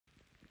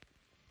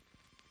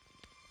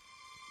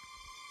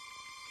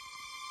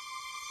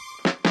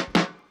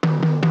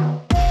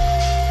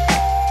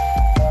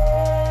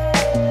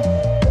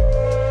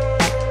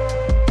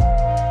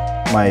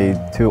my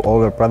two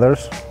older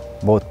brothers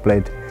both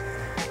played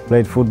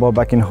football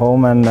back in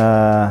home, and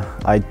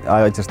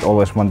I just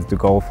always wanted to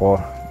go for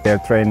their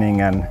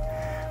training. And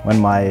when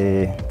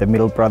the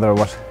middle brother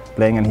was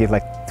playing, and he's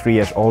like 3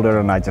 years older,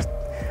 and I just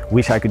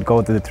wish I could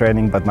go to the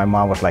training, but my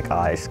mom was like,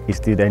 it's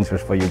too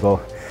dangerous for you, go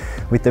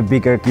with the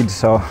bigger kids.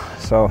 So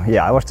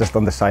yeah, I was just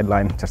on the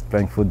sideline just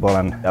playing football,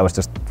 and I was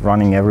just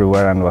running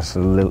everywhere and was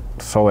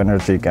so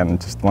energetic and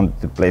just wanted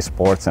to play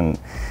sports, and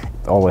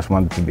always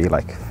wanted to be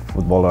like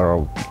footballer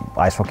or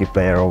ice hockey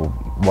player or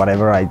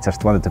whatever. I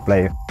just wanted to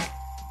play.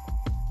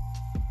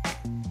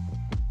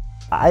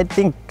 I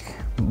think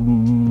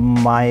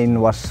mine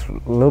was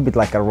a little bit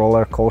like a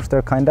roller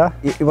coaster, kinda.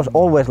 It was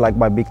always like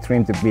my big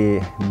dream to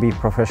be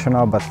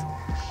professional, but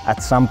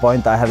at some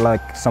point I had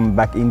like some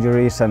back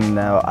injuries, and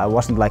I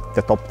wasn't like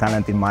the top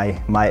talent in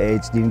my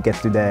age. Didn't get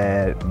to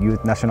the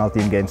youth national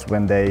team games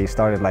when they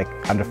started, like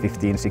under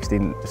 15,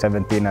 16,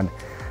 17, and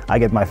I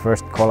get my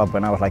first call up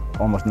when I was like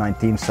almost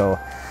 19. So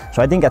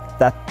I think at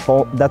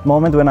that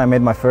moment when I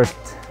made my first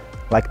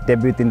like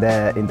debut in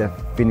the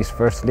Finnish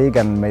First League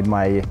and made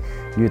my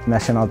youth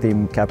national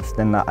team caps,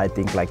 then I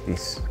think like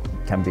this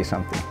can be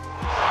something.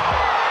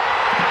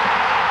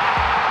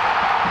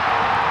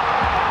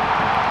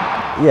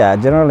 Yeah,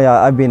 generally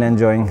I've been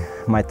enjoying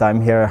my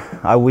time here.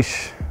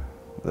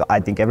 I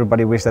think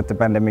everybody wished that the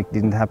pandemic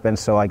didn't happen,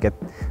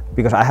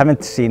 because I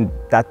haven't seen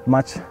that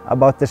much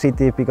about the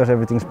city because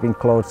everything's been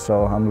closed,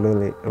 so I'm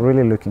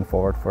really looking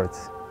forward for it.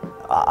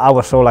 I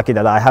was so lucky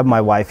that I have my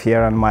wife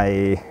here, and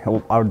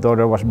our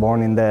daughter was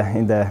born in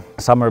the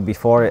summer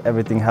before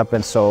everything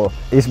happened, so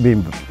it's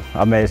been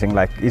amazing.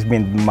 Like, it's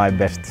been my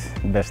best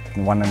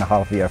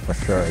 1.5 years for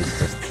sure.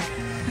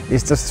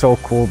 It's just so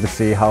cool to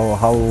see how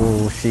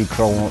she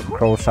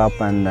grows up,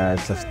 and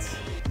just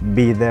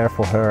be there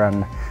for her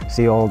and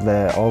see all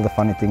the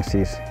funny things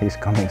he's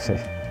coming to.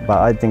 But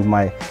I think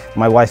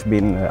my wife's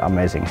been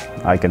amazing.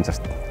 I can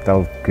just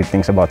tell good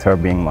things about her.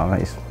 Being mom,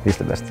 he's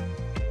the best.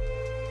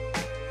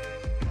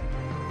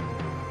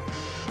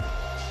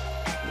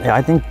 Yeah,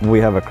 I think we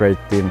have a great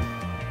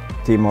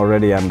team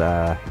already, and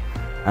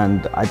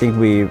I think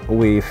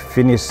we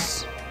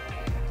finished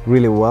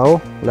really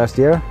well last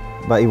year,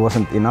 but it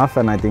wasn't enough,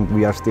 and I think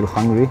we are still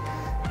hungry.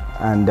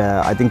 And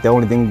I think the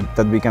only thing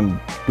that we can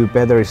do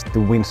better is to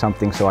win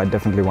something. So I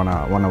definitely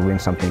wanna win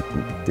something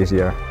this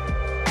year.